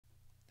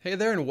Hey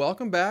there and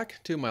welcome back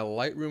to my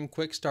Lightroom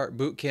Quickstart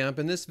Bootcamp.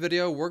 In this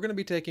video, we're going to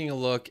be taking a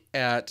look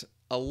at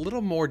a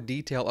little more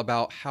detail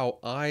about how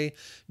I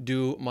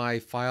do my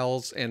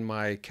files and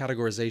my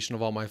categorization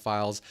of all my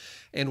files.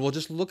 And we'll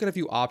just look at a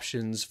few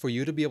options for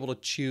you to be able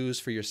to choose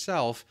for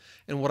yourself.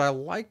 And what I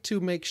like to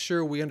make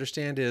sure we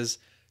understand is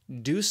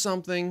do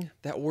something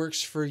that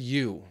works for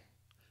you.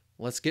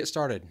 Let's get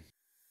started.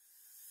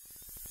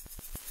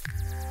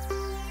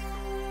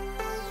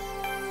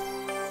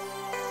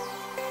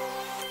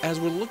 As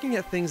we're looking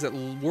at things that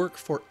work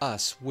for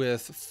us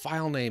with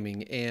file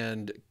naming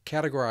and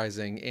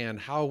categorizing and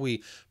how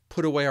we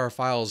put away our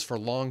files for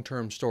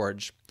long-term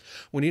storage,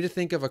 we need to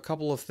think of a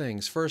couple of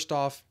things. First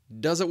off,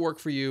 does it work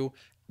for you?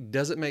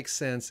 Does it make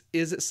sense?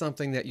 Is it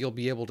something that you'll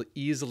be able to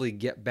easily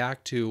get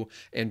back to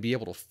and be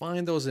able to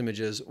find those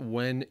images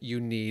when you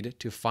need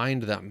to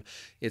find them?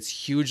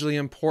 It's hugely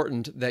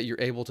important that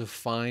you're able to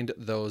find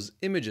those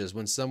images.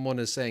 When someone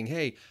is saying,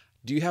 hey,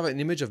 do you have an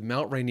image of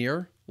Mount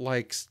Rainier,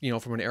 like,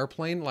 from an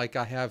airplane like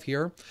I have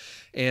here?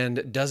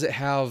 And does it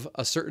have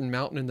a certain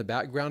mountain in the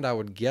background? I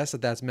would guess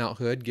that that's Mount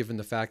Hood, given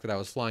the fact that I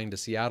was flying to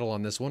Seattle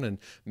on this one, and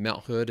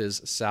Mount Hood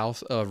is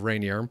south of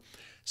Rainier.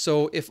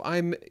 So if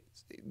I'm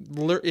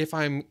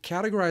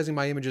categorizing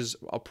my images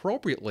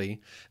appropriately,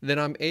 then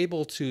I'm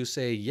able to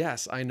say,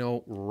 yes, I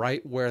know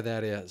right where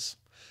that is.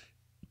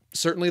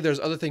 Certainly there's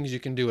other things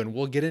you can do, and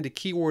we'll get into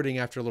keywording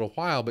after a little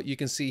while, but you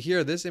can see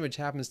here this image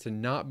happens to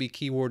not be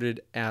keyworded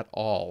at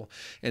all.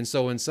 And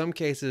so in some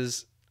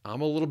cases,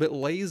 I'm a little bit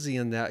lazy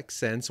in that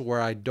sense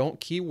where I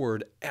don't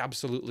keyword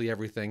absolutely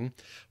everything.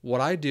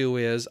 What I do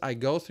is I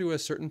go through a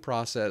certain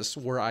process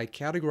where I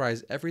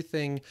categorize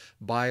everything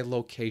by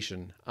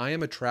location. I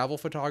am a travel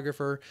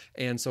photographer,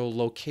 and so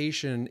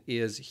location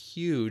is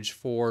huge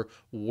for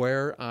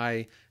where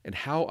I and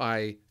how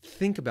I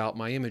think about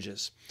my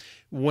images.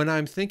 When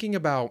I'm thinking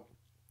about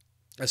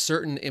a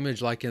certain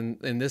image, like in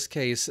this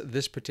case,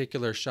 this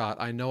particular shot,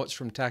 I know it's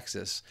from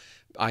Texas.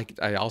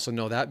 I also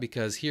know that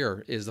because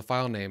here is the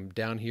file name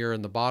down here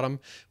in the bottom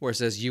where it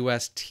says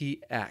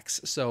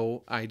USTX.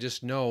 So I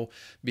just know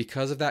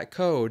because of that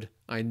code,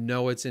 I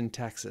know it's in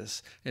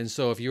Texas. And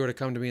so if you were to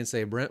come to me and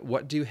say, Brent,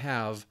 what do you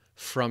have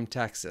from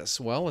Texas?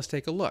 Well, let's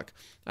take a look.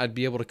 I'd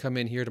be able to come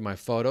in here to my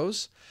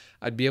photos.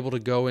 I'd be able to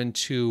go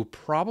into,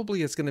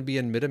 probably it's going to be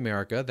in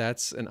Mid-America.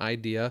 That's an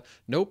idea.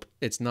 Nope,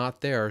 it's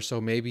not there. So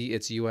maybe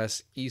it's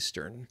US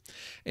Eastern.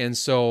 And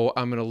so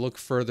I'm going to look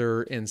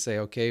further and say,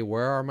 okay,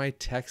 where are my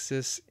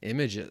Texas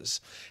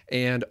images?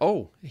 And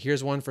oh,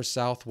 here's one for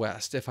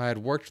Southwest. If I had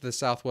worked for the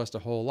Southwest a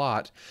whole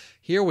lot,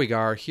 here we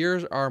are.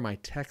 Here are my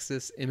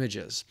Texas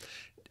images.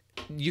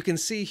 You can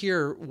see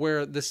here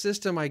where the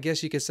system, I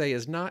guess you could say,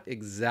 is not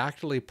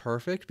exactly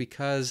perfect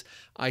because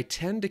I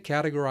tend to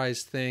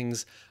categorize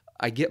things.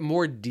 I get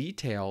more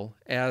detail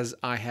as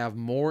I have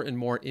more and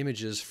more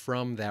images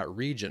from that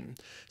region.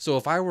 So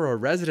if I were a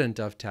resident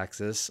of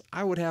Texas,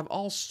 I would have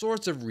all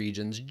sorts of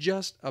regions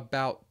just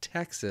about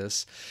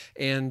Texas,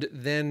 and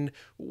then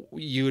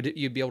you'd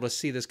be able to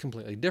see this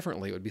completely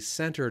differently. It would be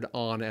centered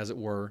on, as it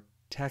were,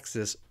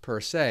 Texas per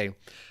se.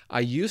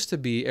 I used to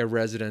be a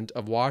resident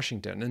of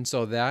Washington, and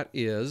so that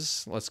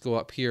is, let's go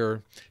up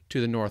here to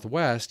the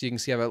Northwest. You can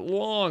see I have a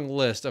long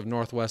list of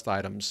Northwest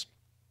items.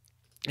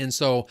 And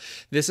so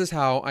this is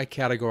how I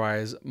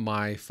categorize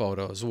my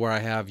photos, where I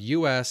have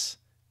US,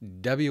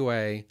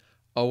 WA,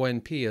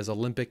 ONP is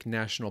Olympic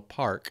National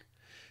Park.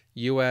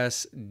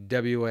 US,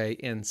 WA,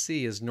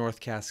 NC is North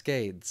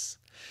Cascades.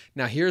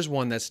 Now here's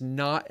one that's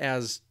not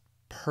as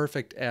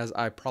perfect as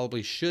I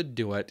probably should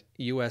do it.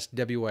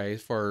 USWA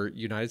for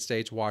United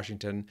States,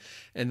 Washington,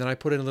 and then I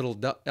put in a little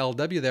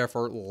LW there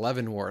for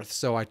Leavenworth.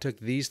 So I took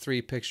these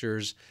three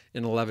pictures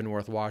in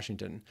Leavenworth,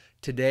 Washington.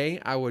 Today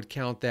I would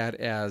count that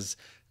as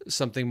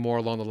something more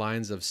along the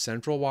lines of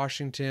Central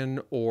Washington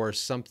or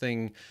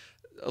something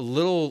a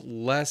little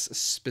less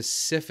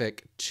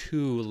specific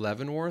to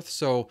Leavenworth.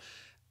 So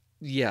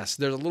yes,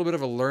 there's a little bit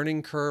of a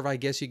learning curve, I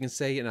guess you can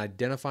say, in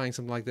identifying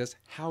something like this.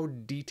 How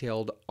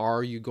detailed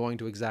are you going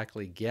to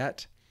exactly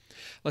get?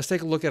 Let's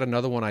take a look at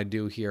another one I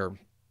do here.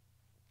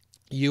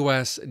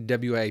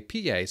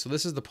 USWAPA. So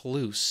this is the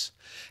Palouse.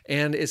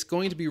 And it's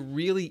going to be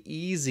really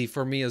easy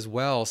for me as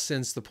well,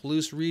 since the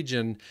Palouse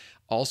region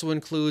also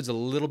includes a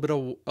little bit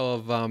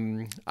of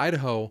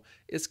Idaho.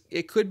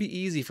 It could be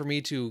easy for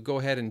me to go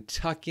ahead and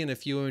tuck in a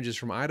few images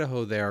from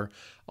Idaho there,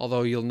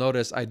 although you'll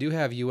notice I do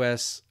have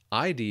US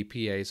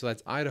IDPA, so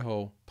that's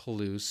Idaho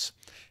Palouse,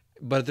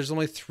 but there's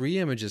only 3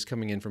 images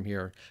coming in from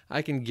here.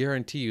 I can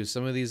guarantee you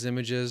some of these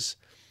images,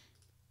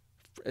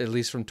 at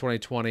least from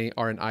 2020,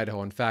 are in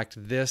Idaho. In fact,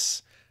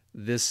 this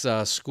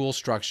school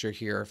structure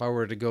here, if I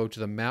were to go to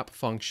the map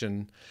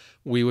function,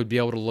 we would be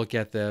able to look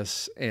at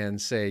this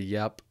and say,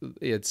 yep,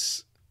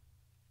 it's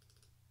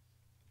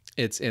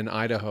in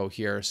Idaho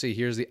here. See,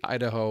 here's the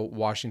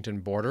Idaho-Washington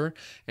border,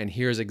 and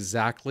here's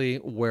exactly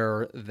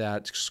where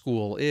that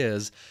school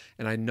is.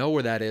 And I know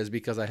where that is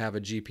because I have a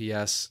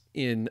GPS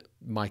in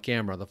my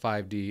camera, the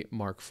 5D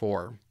Mark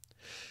IV.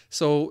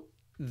 So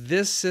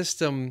this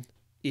system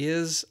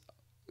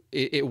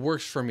it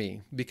works for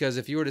me, because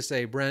if you were to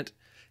say, Brent,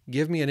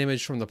 give me an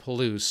image from the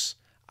Palouse,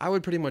 I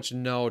would pretty much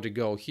know to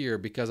go here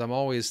because I'm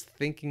always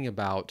thinking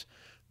about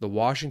the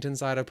Washington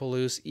side of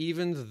Palouse,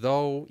 even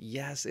though,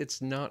 yes,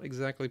 it's not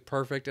exactly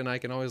perfect, and I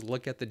can always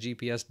look at the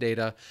GPS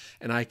data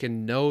and I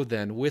can know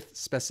then with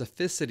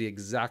specificity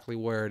exactly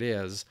where it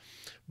is.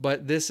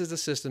 But this is a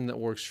system that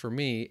works for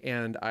me,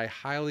 and I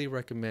highly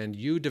recommend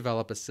you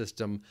develop a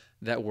system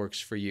that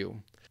works for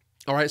you.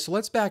 All right, so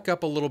let's back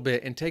up a little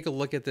bit and take a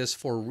look at this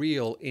for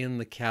real in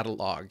the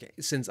catalog.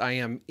 Since I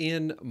am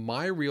in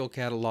my real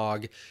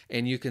catalog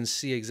and you can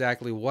see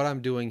exactly what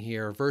I'm doing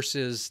here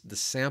versus the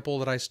sample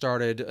that I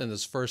started in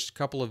this first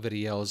couple of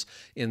videos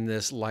in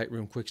this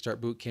Lightroom Quickstart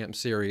Bootcamp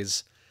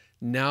series.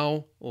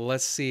 Now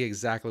let's see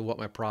exactly what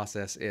my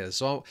process is.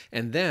 So,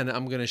 and then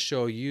I'm going to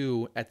show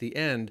you at the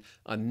end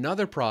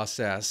another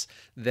process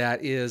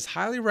that is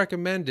highly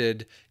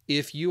recommended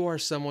if you are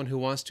someone who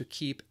wants to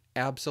keep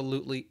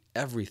absolutely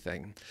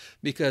everything,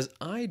 because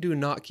I do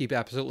not keep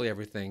absolutely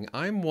everything.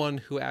 I'm one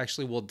who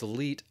actually will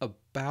delete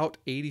about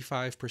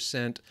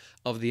 85%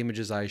 of the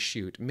images I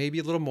shoot. Maybe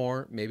a little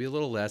more, maybe a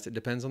little less. It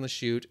depends on the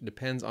shoot, it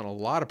depends on a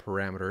lot of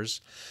parameters,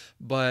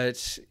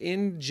 but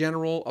in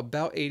general,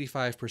 about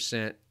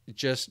 85%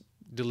 just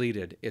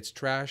deleted. It's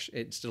trash,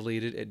 it's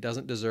deleted, it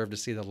doesn't deserve to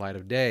see the light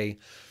of day.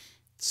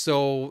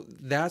 So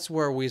that's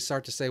where we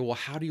start to say, well,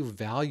 how do you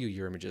value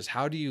your images?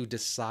 How do you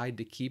decide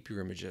to keep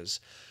your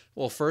images?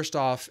 Well, first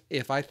off,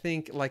 if I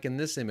think like in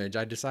this image,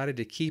 I decided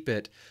to keep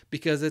it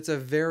because it's a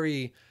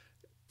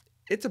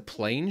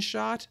plain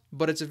shot,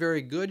 but it's a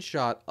very good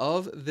shot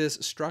of this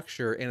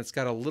structure, and it's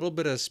got a little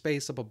bit of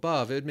space up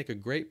above. It would make a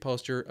great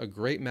poster, a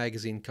great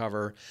magazine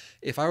cover.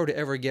 If I were to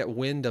ever get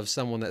wind of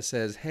someone that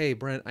says, hey,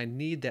 Brent, I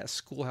need that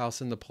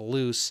schoolhouse in the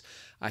Palouse,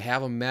 I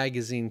have a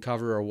magazine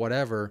cover or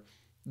whatever,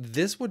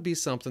 this would be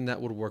something that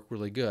would work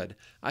really good.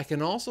 I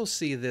can also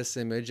see this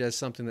image as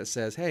something that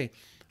says, hey,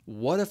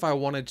 what if I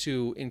wanted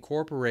to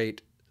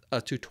incorporate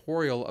a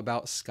tutorial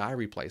about sky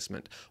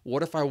replacement?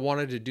 What if I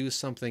wanted to do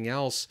something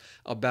else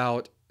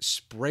about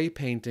spray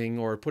painting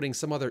or putting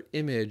some other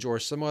image or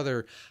some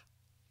other,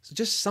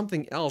 just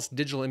something else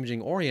digital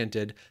imaging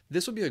oriented?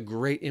 This would be a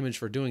great image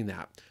for doing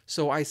that.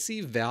 So I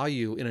see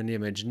value in an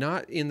image,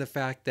 not in the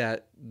fact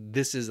that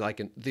this is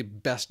like the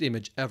best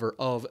image ever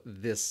of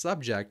this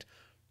subject,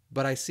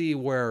 but I see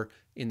where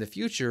in the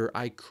future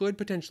I could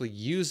potentially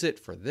use it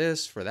for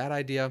this, for that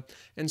idea.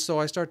 And so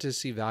I start to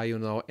see value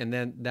in it, and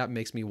then that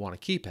makes me want to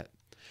keep it.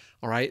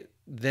 All right.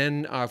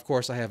 Then, of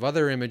course, I have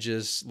other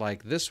images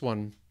like this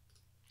one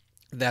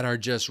that are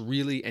just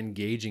really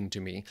engaging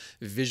to me.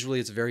 Visually,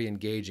 it's very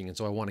engaging, and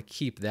so I want to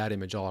keep that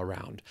image all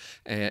around,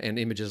 and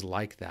images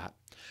like that.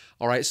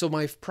 All right, so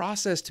my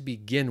process to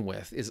begin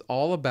with is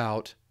all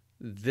about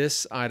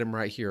this item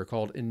right here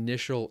called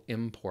initial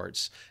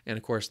imports. And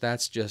of course,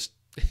 that's just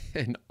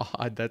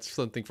that's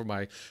something for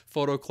my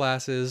photo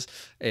classes,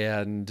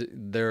 and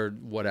they're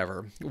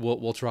whatever.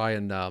 We'll try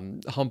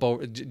and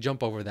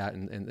jump over that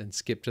and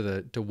skip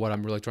to what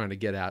I'm really trying to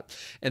get at.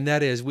 And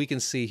that is, we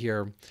can see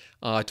here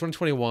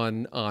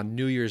 2021 on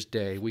New Year's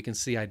Day, we can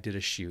see I did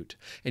a shoot,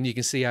 and you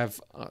can see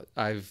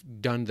I've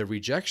done the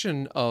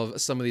rejection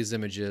of some of these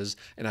images,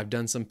 and I've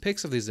done some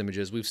pics of these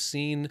images. We've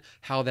seen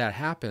how that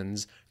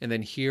happens, and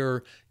then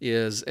here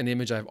is an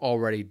image I've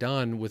already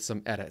done with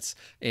some edits,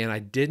 and I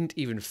didn't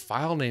even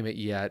file name it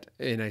yet,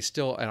 and I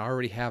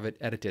already have it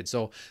edited.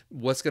 So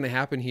what's going to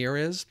happen here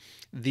is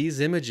these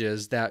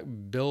images that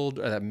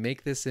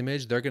make this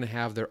image, they're going to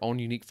have their own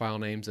unique file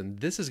names, and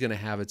this is going to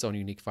have its own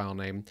unique file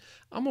name.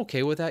 I'm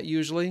okay with that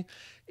usually.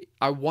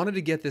 I wanted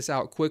to get this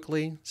out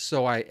quickly,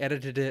 so I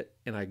edited it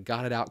and I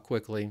got it out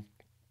quickly.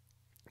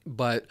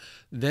 But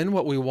then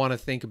what we want to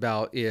think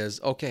about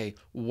is, okay,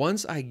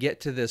 once I get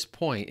to this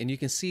point, and you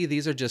can see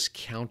these are just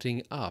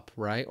counting up,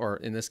 right? Or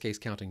in this case,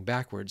 counting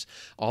backwards,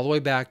 all the way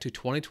back to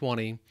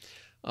 2020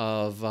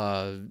 of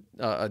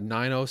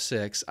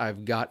 906.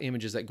 I've got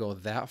images that go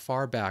that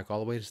far back, all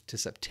the way to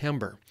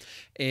September.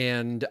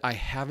 And I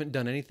haven't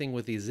done anything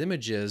with these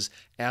images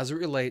as it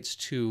relates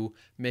to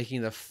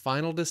making the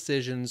final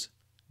decisions.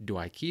 Do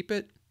I keep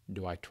it?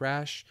 Do I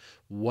trash?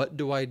 What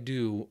do I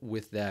do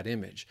with that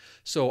image?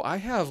 So I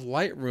have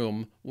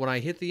Lightroom, when I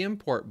hit the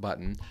import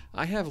button,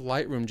 I have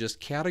Lightroom just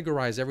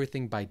categorize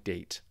everything by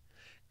date.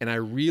 And I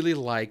really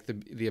like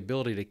the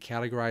ability to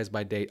categorize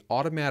by date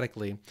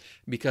automatically,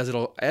 because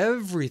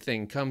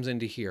everything comes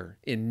into here.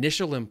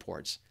 Initial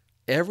imports.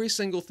 Every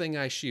single thing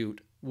I shoot,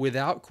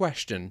 without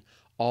question,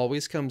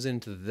 always comes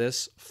into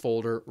this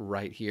folder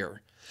right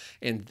here.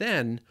 And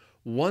then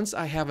once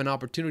I have an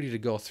opportunity to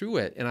go through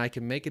it and I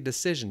can make a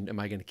decision, am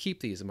I going to keep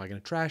these? Am I going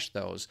to trash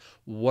those?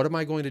 What am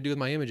I going to do with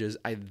my images?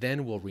 I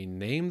then will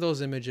rename those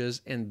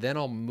images, and then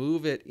I'll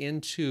move it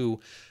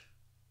into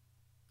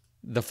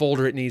the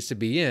folder it needs to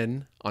be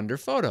in under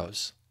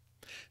photos.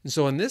 And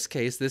so in this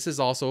case, this is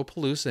also a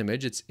Palouse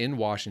image. It's in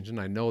Washington.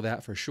 I know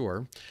that for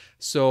sure.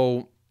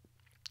 So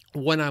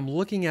when I'm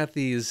looking at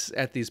these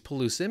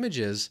Palouse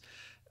images,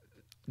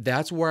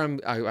 that's where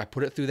I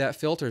put it through that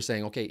filter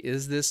saying, okay,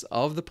 is this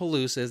of the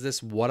Palouse? Is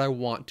this what I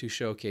want to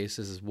showcase?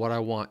 This is what I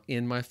want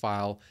in my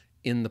file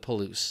in the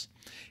Palouse.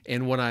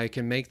 And when I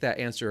can make that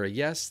answer a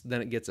yes,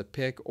 then it gets a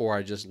pick, or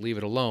I just leave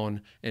it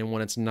alone. And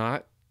when it's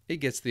not, it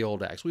gets the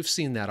old X. We've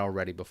seen that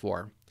already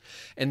before.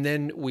 And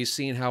then we've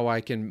seen how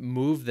I can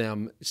move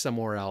them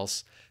somewhere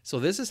else. So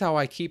this is how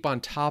I keep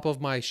on top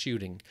of my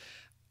shooting.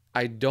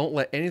 I don't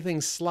let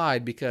anything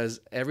slide because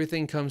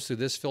everything comes through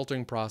this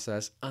filtering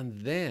process.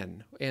 And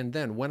then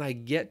when I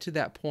get to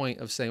that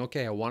point of saying,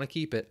 okay, I want to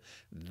keep it,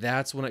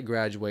 that's when it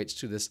graduates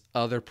to this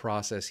other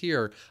process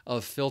here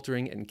of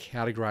filtering and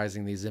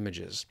categorizing these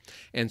images.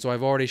 And so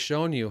I've already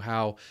shown you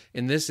how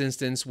in this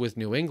instance with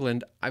New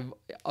England,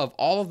 of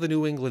all of the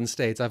New England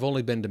states, I've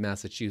only been to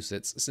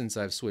Massachusetts since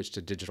I've switched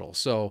to digital.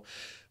 So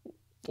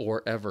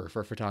or ever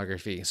for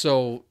photography.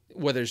 So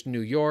whether it's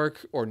New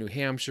York or New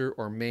Hampshire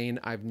or Maine,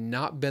 I've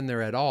not been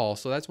there at all.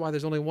 So that's why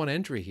there's only one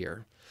entry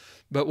here.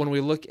 But when we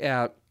look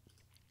at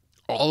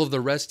all of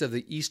the rest of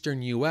the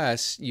Eastern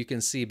US, you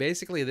can see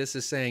basically this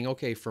is saying,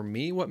 okay, for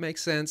me, what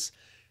makes sense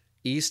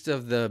east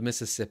of the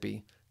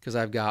Mississippi, because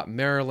I've got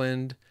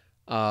Maryland.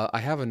 I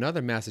have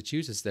another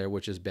Massachusetts there,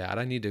 which is bad.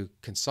 I need to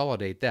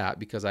consolidate that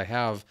because I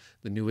have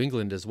the New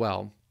England as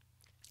well.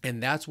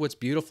 And that's what's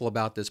beautiful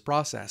about this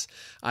process.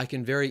 I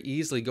can very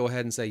easily go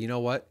ahead and say, you know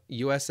what,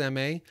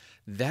 USMA,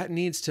 that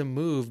needs to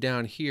move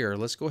down here.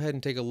 Let's go ahead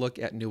and take a look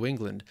at New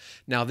England.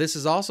 Now, this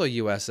is also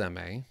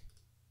USMA.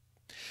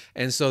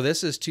 And so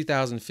this is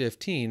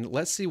 2015.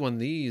 Let's see when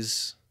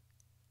these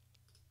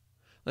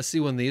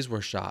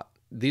were shot.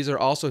 These are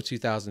also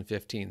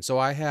 2015. So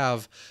I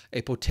have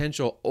a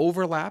potential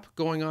overlap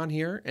going on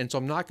here. And so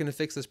I'm not going to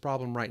fix this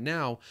problem right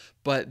now,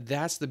 but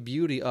that's the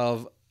beauty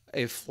of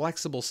a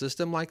flexible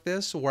system like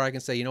this where I can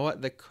say, you know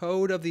what, the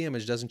code of the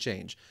image doesn't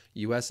change,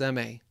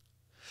 USMA,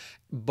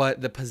 but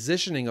the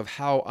positioning of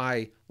how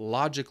I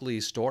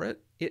logically store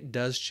it, it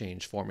does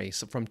change for me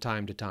from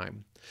time to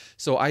time.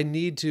 So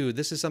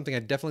this is something I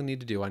definitely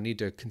need to do. I need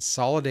to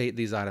consolidate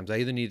these items. I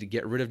either need to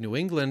get rid of New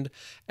England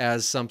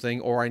as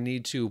something, or I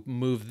need to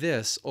move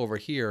this over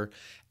here,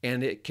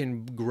 and it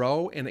can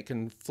grow and it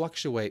can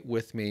fluctuate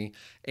with me.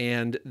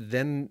 And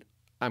then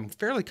I'm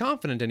fairly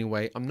confident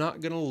anyway, I'm not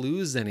going to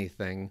lose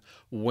anything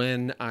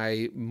when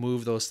I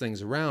move those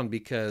things around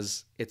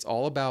because it's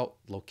all about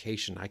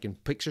location. I can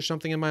picture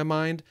something in my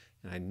mind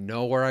and I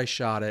know where I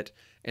shot it,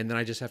 and then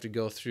I just have to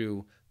go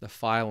through the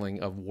filing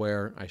of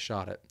where I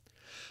shot it.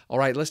 All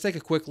right, let's take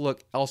a quick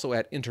look also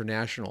at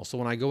international. So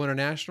when I go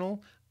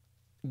international,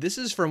 this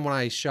is from when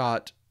I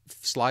shot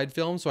slide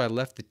film, so I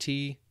left the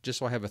T just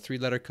so I have a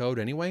 3-letter code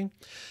anyway.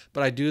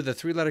 But I do the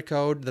 3-letter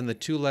code, then the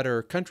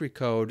 2-letter country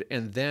code,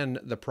 and then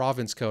the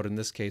province code in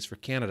this case for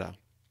Canada.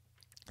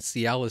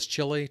 CL is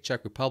Chile,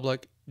 Czech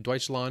Republic,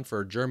 Deutschland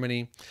for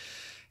Germany,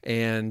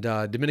 and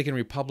Dominican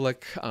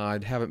Republic. I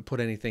haven't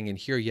put anything in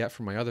here yet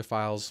for my other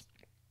files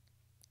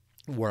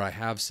where I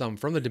have some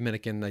from the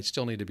Dominican. They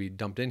still need to be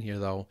dumped in here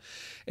though.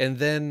 And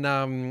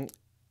then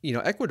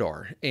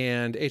Ecuador,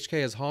 and HK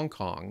is Hong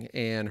Kong,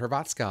 and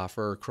Hrvatska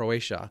for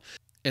Croatia.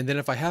 And then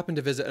if I happen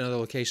to visit another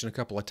location a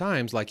couple of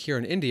times, like here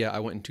in India, I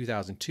went in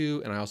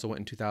 2002 and I also went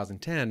in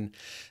 2010,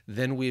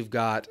 then we've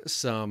got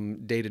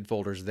some dated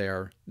folders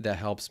there that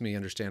helps me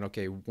understand,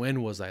 okay,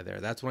 when was I there?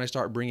 That's when I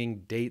start bringing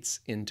dates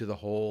into the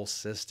whole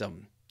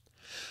system.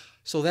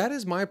 So that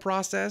is my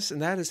process,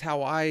 and that is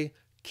how I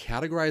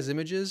categorize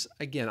images.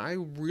 Again, I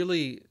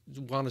really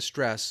want to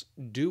stress,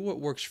 do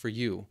what works for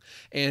you.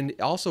 And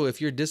also,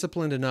 if you're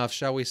disciplined enough,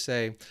 shall we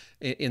say,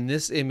 in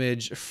this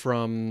image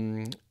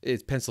from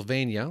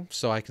Pennsylvania,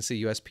 so I can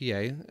see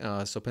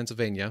USPA, so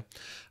Pennsylvania,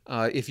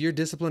 if you're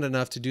disciplined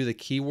enough to do the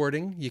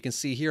keywording, you can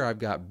see here I've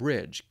got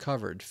bridge,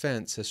 covered,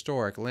 fence,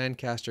 historic,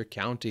 Lancaster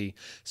County,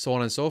 so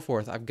on and so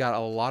forth. I've got a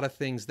lot of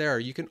things there.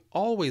 You can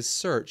always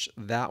search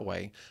that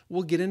way.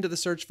 We'll get into the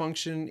search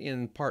function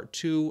in part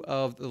 2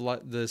 of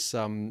this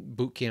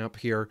boot camp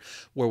here,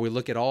 where we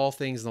look at all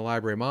things in the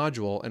library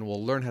module, and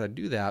we'll learn how to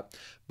do that.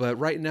 But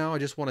right now, I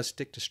just want to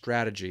stick to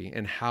strategy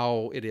and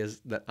how it is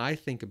that I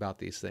think about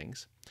these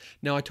things.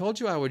 Now, I told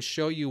you I would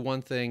show you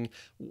one thing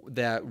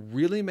that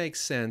really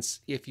makes sense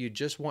if you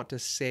just want to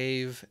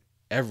save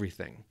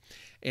everything.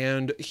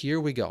 And here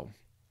we go.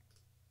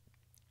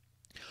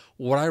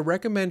 What I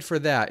recommend for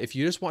that, if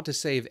you just want to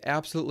save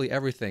absolutely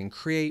everything,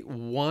 create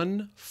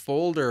one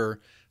folder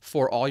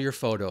for all your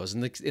photos.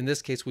 In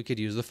this case, we could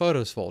use the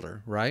photos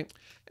folder, right?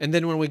 And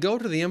then when we go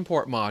to the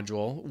import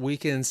module, we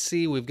can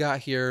see we've got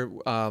here,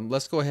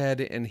 let's go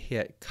ahead and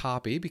hit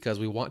copy because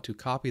we want to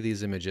copy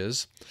these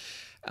images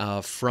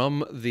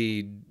from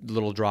the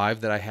little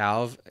drive that I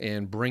have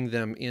and bring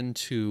them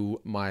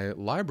into my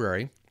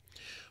library.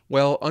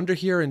 Well, under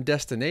here in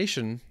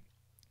destination,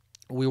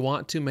 we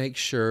want to make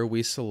sure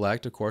we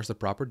select, of course, the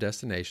proper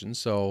destination.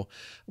 So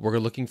we're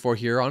looking for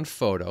here on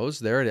photos.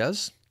 There it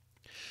is.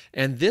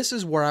 And this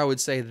is where I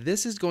would say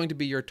this is going to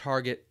be your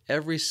target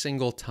every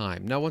single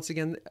time. Now, once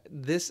again,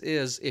 this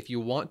is if you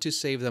want to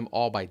save them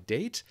all by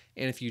date,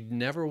 and if you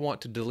never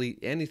want to delete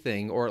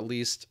anything, or at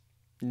least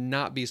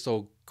not be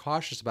so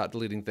cautious about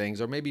deleting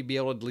things, or maybe be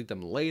able to delete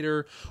them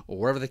later, or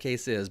whatever the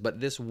case is. But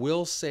this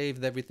will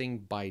save everything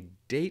by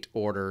date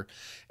order.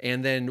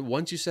 And then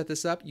once you set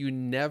this up, you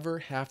never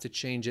have to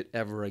change it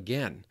ever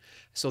again.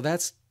 So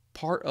that's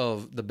part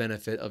of the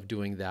benefit of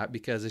doing that,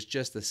 because it's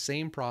just the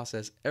same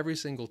process every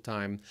single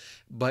time,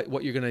 but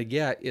what you're going to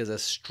get is a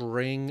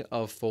string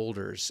of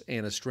folders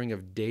and a string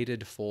of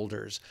dated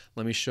folders.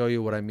 Let me show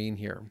you what I mean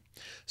here.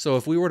 So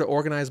if we were to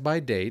organize by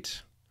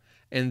date,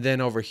 and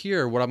then over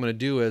here what I'm going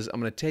to do is I'm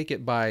going to take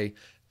it by,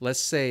 let's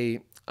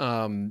say,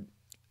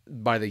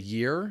 by the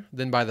year,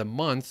 then by the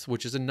month,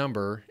 which is a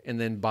number, and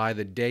then by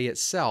the day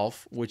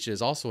itself, which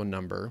is also a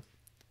number.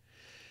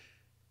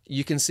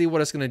 You can see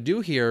what it's going to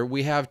do here.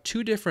 We have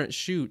two different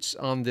shoots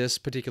on this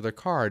particular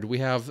card. We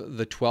have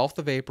the 12th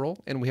of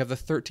April and we have the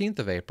 13th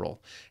of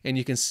April. And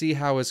you can see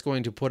how it's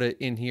going to put it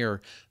in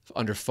here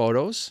under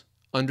photos,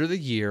 under the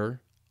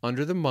year,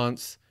 under the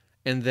month,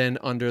 and then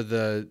under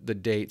the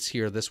dates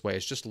here this way.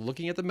 It's just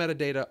looking at the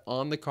metadata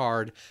on the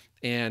card,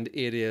 and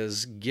it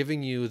is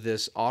giving you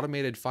this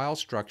automated file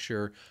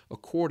structure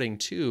according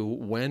to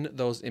when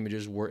those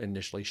images were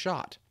initially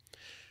shot.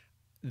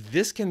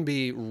 This can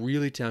be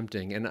really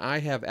tempting, and I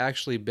have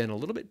actually been a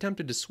little bit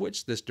tempted to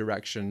switch this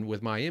direction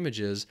with my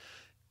images.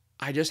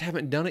 I just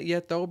haven't done it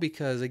yet though,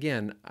 because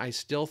again, I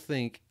still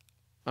think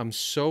I'm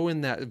so in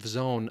that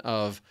zone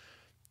of,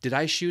 did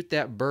I shoot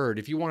that bird?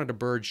 If you wanted a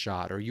bird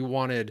shot, or you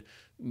wanted,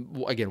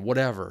 again,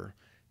 whatever,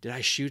 did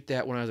I shoot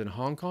that when I was in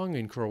Hong Kong,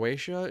 in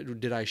Croatia?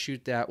 Did I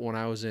shoot that when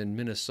I was in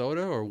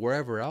Minnesota or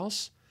wherever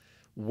else?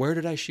 Where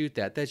did I shoot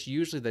that? That's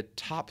usually the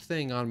top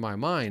thing on my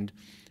mind.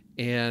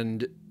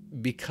 And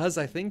because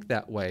I think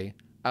that way,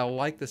 I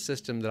like the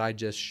system that I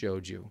just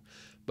showed you.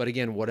 But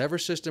again, whatever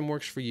system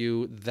works for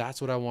you, that's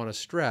what I want to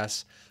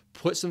stress.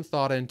 Put some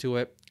thought into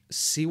it.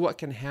 See what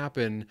can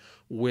happen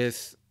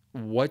with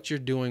what you're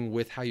doing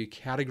with how you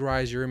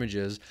categorize your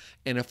images.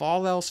 And if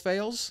all else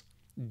fails,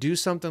 do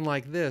something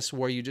like this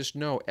where you just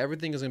know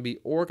everything is going to be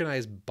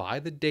organized by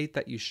the date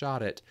that you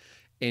shot it.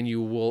 And you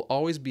will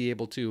always be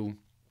able to,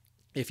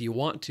 if you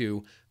want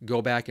to,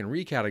 go back and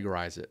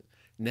recategorize it.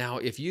 Now,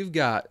 if you've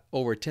got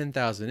over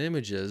 10,000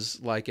 images,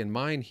 like in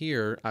mine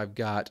here, I've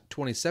got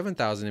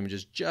 27,000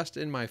 images just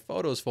in my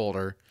photos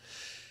folder,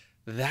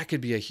 that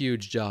could be a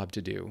huge job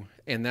to do.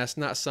 And that's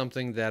not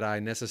something that I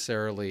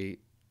necessarily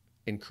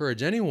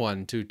encourage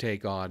anyone to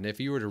take on if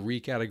you were to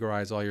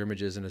recategorize all your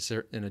images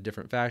in a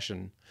different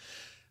fashion.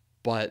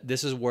 But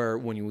this is where,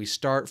 when we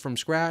start from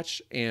scratch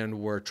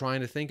and we're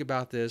trying to think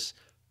about this,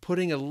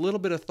 putting a little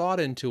bit of thought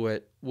into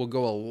it will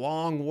go a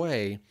long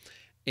way.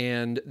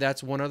 And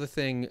that's one other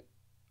thing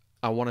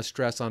I want to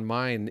stress on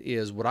mine,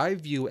 is what I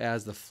view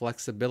as the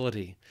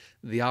flexibility,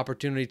 the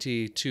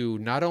opportunity to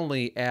not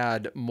only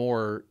add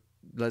more,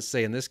 let's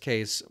say in this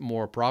case,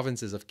 more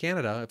provinces of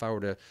Canada. If I were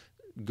to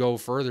go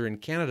further in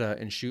Canada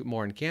and shoot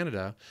more in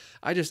Canada,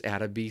 I just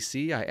add a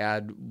BC, I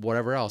add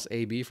whatever else,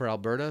 AB for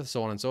Alberta,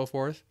 so on and so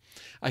forth.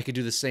 I could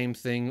do the same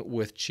thing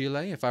with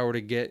Chile. If I were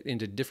to get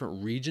into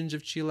different regions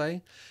of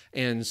Chile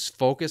and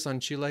focus on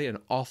Chile an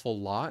awful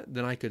lot,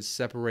 then I could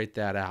separate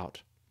that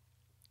out.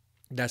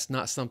 That's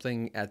not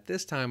something at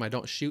this time. I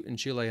don't shoot in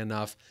Chile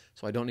enough,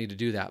 so I don't need to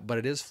do that. But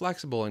it is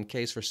flexible in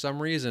case for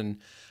some reason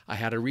I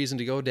had a reason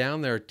to go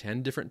down there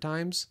 10 different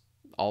times.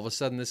 All of a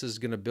sudden this is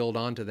going to build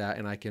onto that,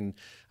 and I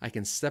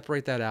can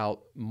separate that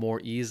out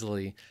more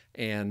easily.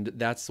 And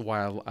that's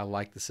why I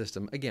like the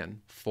system,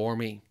 again, for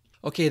me.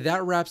 Okay,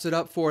 that wraps it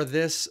up for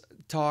this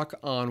talk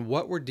on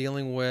what we're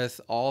dealing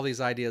with, all these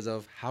ideas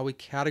of how we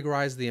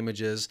categorize the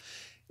images.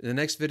 In the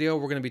next video,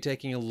 we're going to be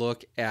taking a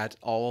look at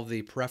all of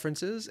the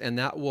preferences, and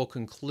that will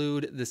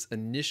conclude this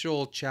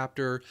initial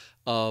chapter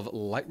of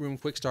Lightroom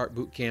Quickstart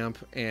Bootcamp,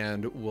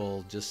 and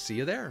we'll just see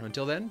you there.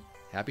 Until then,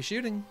 happy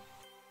shooting.